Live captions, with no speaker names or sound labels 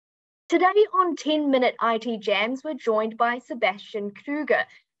Today on 10-Minute IT Jams, we're joined by Sebastian Krüger,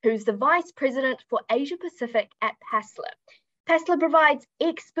 who's the Vice President for Asia-Pacific at Paessler. Paessler provides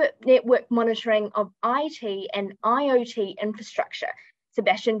expert network monitoring of IT and IoT infrastructure.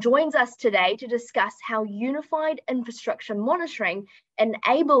 Sebastian joins us today to discuss how unified infrastructure monitoring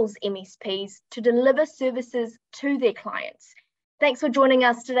enables MSPs to deliver services to their clients. Thanks for joining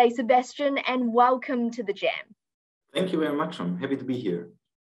us today, Sebastian, and welcome to the Jam. Thank you very much. I'm happy to be here.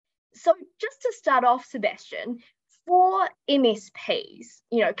 So just to start off, Sebastian, for MSPs,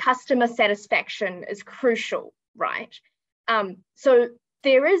 customer satisfaction is crucial, right? So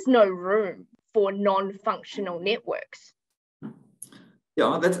there is no room for non-functional networks.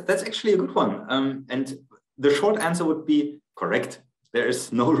 Yeah, that's actually a good one. And the short answer would be correct. There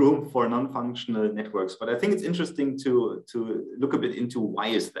is no room for non-functional networks. But I think it's interesting to look a bit into why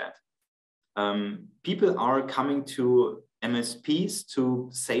is that. People are coming to MSPs to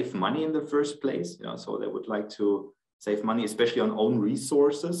save money in the first place. So they would like to save money, especially on own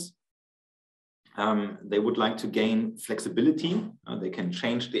resources. They would like to gain flexibility. They can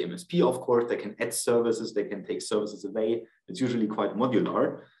change the MSP, of course. They can add services. They can take services away. It's usually quite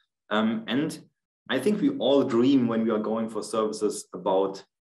modular. And I think we all dream when we are going for services about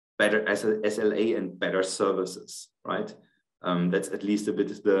better SLA and better services, right? That's at least a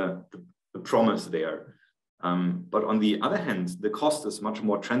bit the promise there. But on the other hand, the cost is much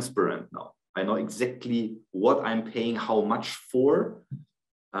more transparent now. I know exactly what I'm paying, how much for.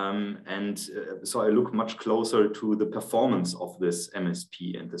 So I look much closer to the performance of this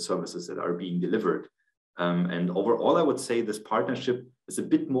MSP and the services that are being delivered. And overall, I would say this partnership is a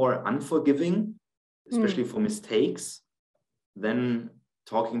bit more unforgiving, especially for mistakes, than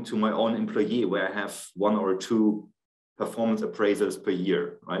talking to my own employee, where I have 1 or 2 performance appraisals per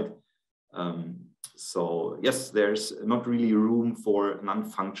year, right? So yes, there's not really room for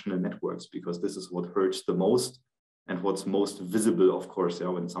non-functional networks because this is what hurts the most and what's most visible, of course,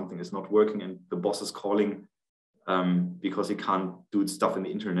 when something is not working and the boss is calling because he can't do stuff in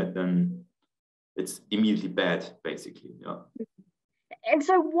the internet, then it's immediately bad, basically. Yeah. And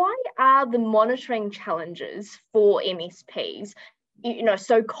so why are the monitoring challenges for MSPs,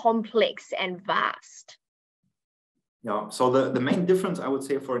 so complex and vast? Yeah, so the main difference, I would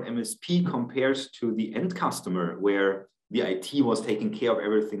say, for an MSP compared to the end customer, where the IT was taking care of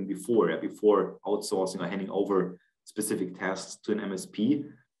everything before outsourcing or handing over specific tasks to an MSP,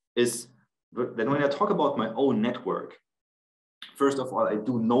 is that when I talk about my own network, first of all, I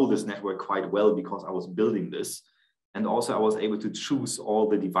do know this network quite well because I was building this. And also I was able to choose all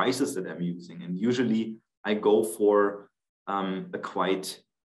the devices that I'm using. And usually I go for a quite...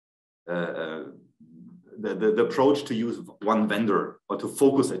 The approach to use one vendor, or to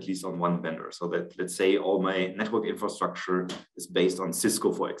focus at least on one vendor, so that, let's say, all my network infrastructure is based on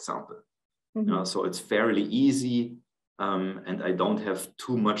Cisco, for example. So it's fairly easy, and I don't have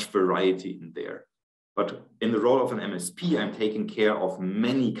too much variety in there. But in the role of an MSP, I'm taking care of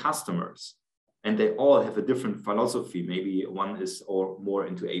many customers, and they all have a different philosophy. Maybe one is more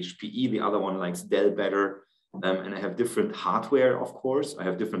into HPE, the other one likes Dell better, and I have different hardware, of course. I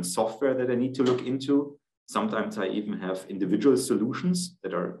have different software that I need to look into. Sometimes I even have individual solutions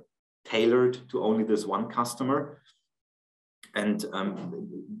that are tailored to only this one customer, and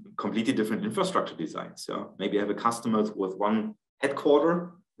completely different infrastructure designs. So maybe I have a customer with one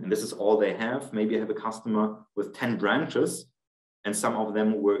headquarter, and this is all they have. Maybe I have a customer with 10 branches, and some of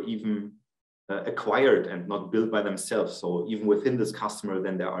them were even acquired and not built by themselves. So even within this customer,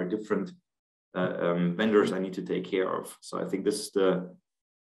 then there are different vendors I need to take care of. So I think this is the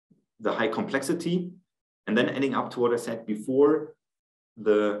high complexity. And then adding up to what I said before,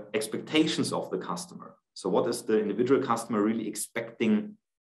 the expectations of the customer. So what is the individual customer really expecting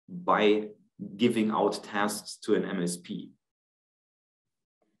by giving out tasks to an MSP?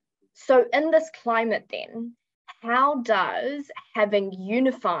 So in this climate then, how does having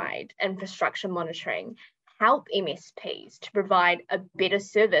unified infrastructure monitoring help MSPs to provide a better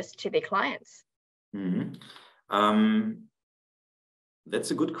service to their clients? That's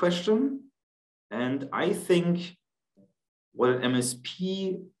a good question. And I think what an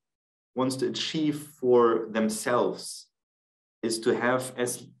MSP wants to achieve for themselves is to have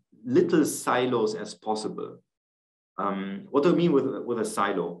as little silos as possible. What do I mean with a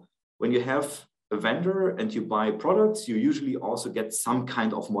silo? When you have a vendor and you buy products, you usually also get some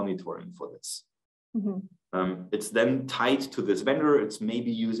kind of monitoring for this. It's then tied to this vendor. It's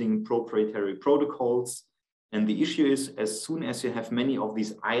maybe using proprietary protocols. And the issue is, as soon as you have many of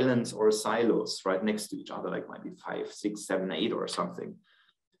these islands or silos right next to each other, like maybe 5, 6, 7, 8 or something,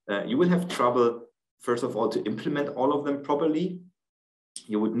 you will have trouble, first of all, to implement all of them properly.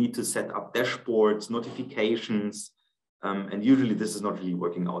 you would need to set up dashboards, notifications, and usually this is not really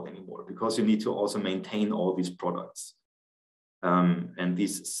working out anymore because you need to also maintain all these products. And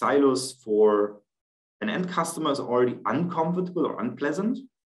these silos for an end customer is already uncomfortable or unpleasant.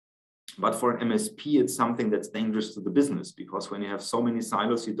 But for an MSP, it's something that's dangerous to the business because when you have so many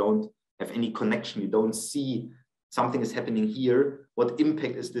silos, you don't have any connection. You don't see something is happening here. What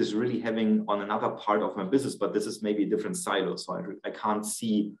impact is this really having on another part of my business? But this is maybe a different silo. So I can't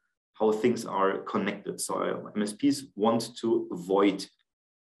see how things are connected. So MSPs want to avoid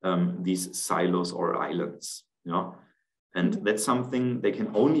these silos or islands, you know? And that's something they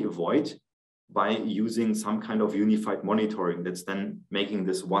can only avoid by using some kind of unified monitoring that's then making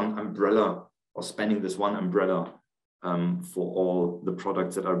this one umbrella or spanning this one umbrella for all the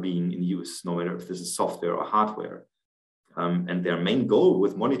products that are being in use, no matter if this is software or hardware. And their main goal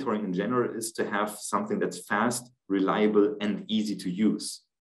with monitoring in general is to have something that's fast, reliable, and easy to use.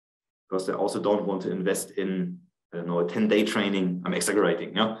 Because they also don't want to invest in, I don't know, a 10-day training. I'm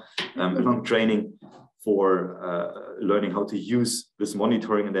exaggerating, yeah? A long training for learning how to use this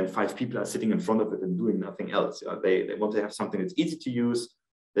monitoring, and then 5 people are sitting in front of it and doing nothing else. They want to have something that's easy to use,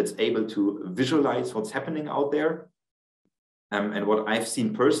 that's able to visualize what's happening out there. And what I've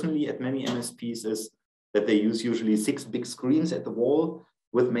seen personally at many MSPs is that they use usually 6 big screens at the wall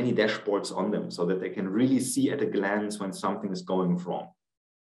with many dashboards on them so that they can really see at a glance when something is going wrong.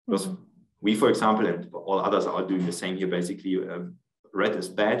 Because we, for example, and all others are doing the same here, basically, red is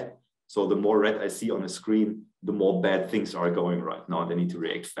bad. So the more red I see on the screen, the more bad things are going right now. They need to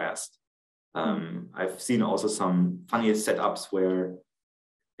react fast. I've seen also some funny setups where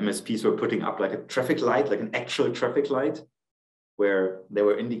MSPs were putting up like a traffic light, like an actual traffic light, where they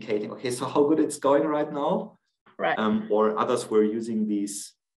were indicating, okay, so how good it's going right now. Right. Or others were using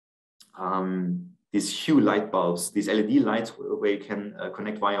these hue light bulbs, these LED lights where you can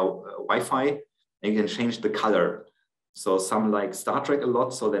connect via Wi-Fi and you can change the color. So some like Star Trek a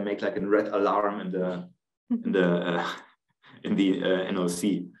lot, so they make like a red alarm in the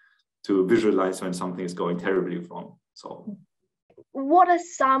NOC to visualize when something is going terribly wrong. So, what are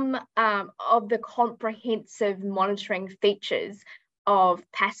some of the comprehensive monitoring features of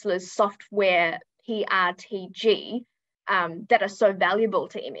Paessler's software PRTG that are so valuable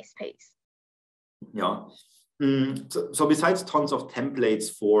to MSPs? Yeah. So besides tons of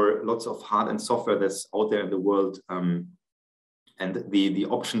templates for lots of hard and software that's out there in the world, and the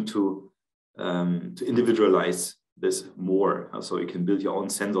option to individualize this more, so you can build your own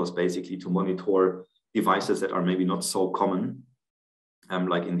sensors basically to monitor devices that are maybe not so common,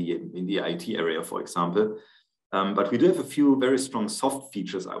 like in the IT area, for example. But we do have a few very strong soft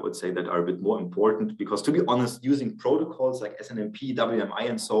features, I would say, that are a bit more important because, to be honest, using protocols like SNMP, WMI,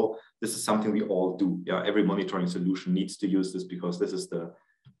 and so, this is something we all do. Yeah, every monitoring solution needs to use this because this is the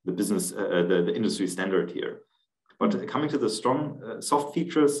business, the industry standard here. But coming to the strong soft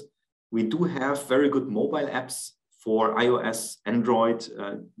features, we do have very good mobile apps for iOS, Android,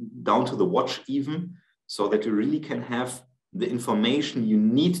 down to the watch even, so that you really can have the information you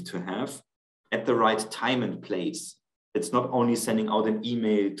need to have at the right time and place. It's not only sending out an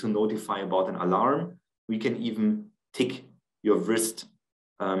email to notify about an alarm. We can even tick your wrist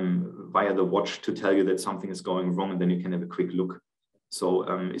via the watch to tell you that something is going wrong, and then you can have a quick look. So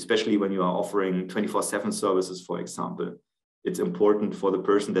especially when you are offering 24/7 services, for example, it's important for the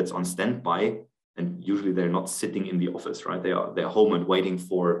person that's on standby, and usually they're not sitting in the office, right? They're home and waiting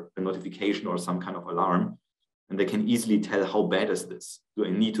for a notification or some kind of alarm. And they can easily tell, how bad is this? Do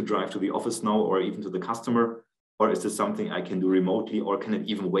I need to drive to the office now or even to the customer? Or is this something I can do remotely, or can it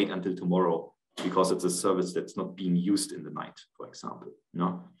even wait until tomorrow because it's a service that's not being used in the night, for example? No?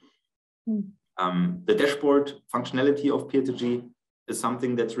 The dashboard functionality of PRTG is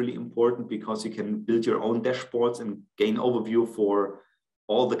something that's really important because you can build your own dashboards and gain overview for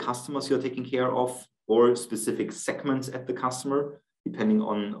all the customers you're taking care of or specific segments at the customer, depending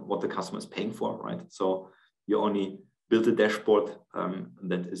on what the customer is paying for, right? So you only build a dashboard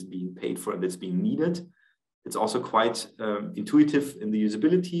that is being paid for and that's being needed. It's also quite intuitive in the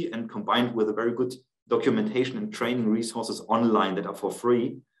usability, and combined with a very good documentation and training resources online that are for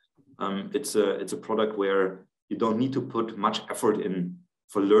free. It's a product where you don't need to put much effort in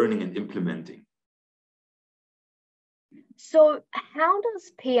for learning and implementing. So how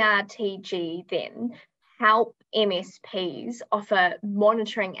does PRTG then help MSPs offer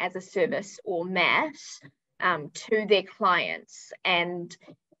monitoring as a service, or MAS, to their clients? And,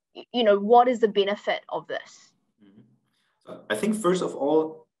 you know, what is the benefit of this? I think, first of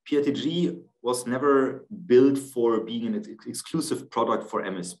all, PRTG was never built for being an exclusive product for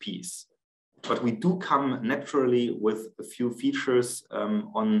MSPs. but we do come naturally with a few features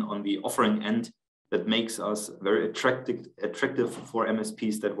on the offering end that makes us very attractive for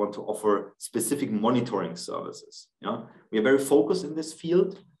MSPs that want to offer specific monitoring services. Yeah? We are very focused in this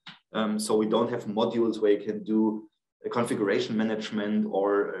field. So we don't have modules where you can do a configuration management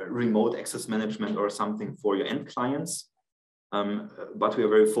or remote access management or something for your end clients. But we are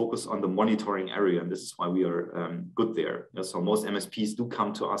very focused on the monitoring area, and this is why we are good there. So most MSPs do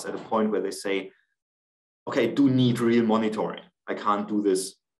come to us at a point where they say, okay, I do need real monitoring. I can't do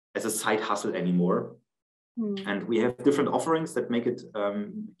this as a side hustle anymore. And we have different offerings that make it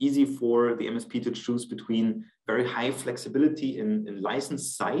easy for the MSP to choose between very high flexibility in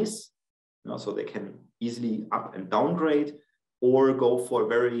license size, so they can easily up and downgrade, or go for a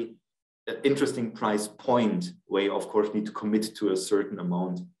very interesting price point where you, of course, need to commit to a certain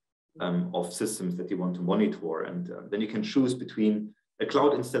amount of systems that you want to monitor. And then you can choose between a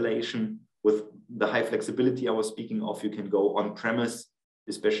cloud installation with the high flexibility I was speaking of. You can go on-premise,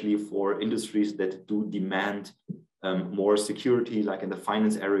 especially for industries that do demand more security, like in the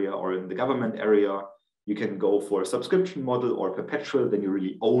finance area or in the government area. You can go for a subscription model or perpetual, then you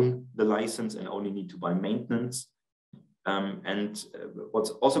really own the license and only need to buy maintenance. And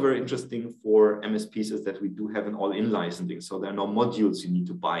what's also very interesting for MSPs is that we do have an all-in licensing. So there are no modules you need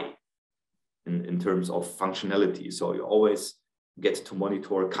to buy in terms of functionality. So you always get to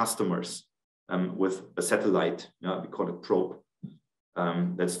monitor customers with a satellite, we call it probe.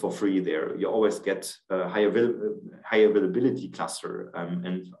 That's for free there. You always get a high availability cluster,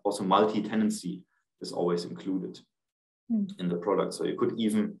 and also multi-tenancy is always included in the product. So you could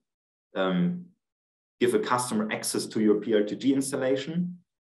even give a customer access to your PRTG installation,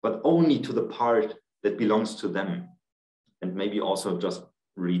 but only to the part that belongs to them. And maybe also just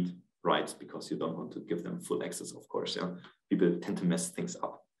read writes, because you don't want to give them full access, of course. Yeah? People tend to mess things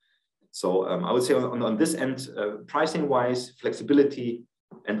up. So I would say on this end, pricing-wise, flexibility,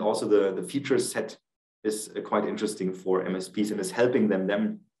 and also the feature set is quite interesting for MSPs, and is helping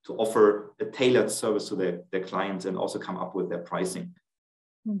them to offer a tailored service to their clients and also come up with their pricing.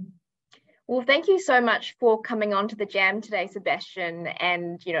 Well, thank you so much for coming on to the Jam today, Sebastian,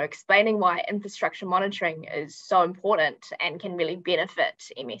 and explaining why infrastructure monitoring is so important and can really benefit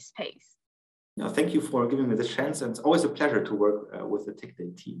MSPs. Thank you for giving me this chance, and it's always a pleasure to work with the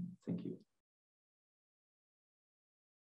TechDay team. Thank you.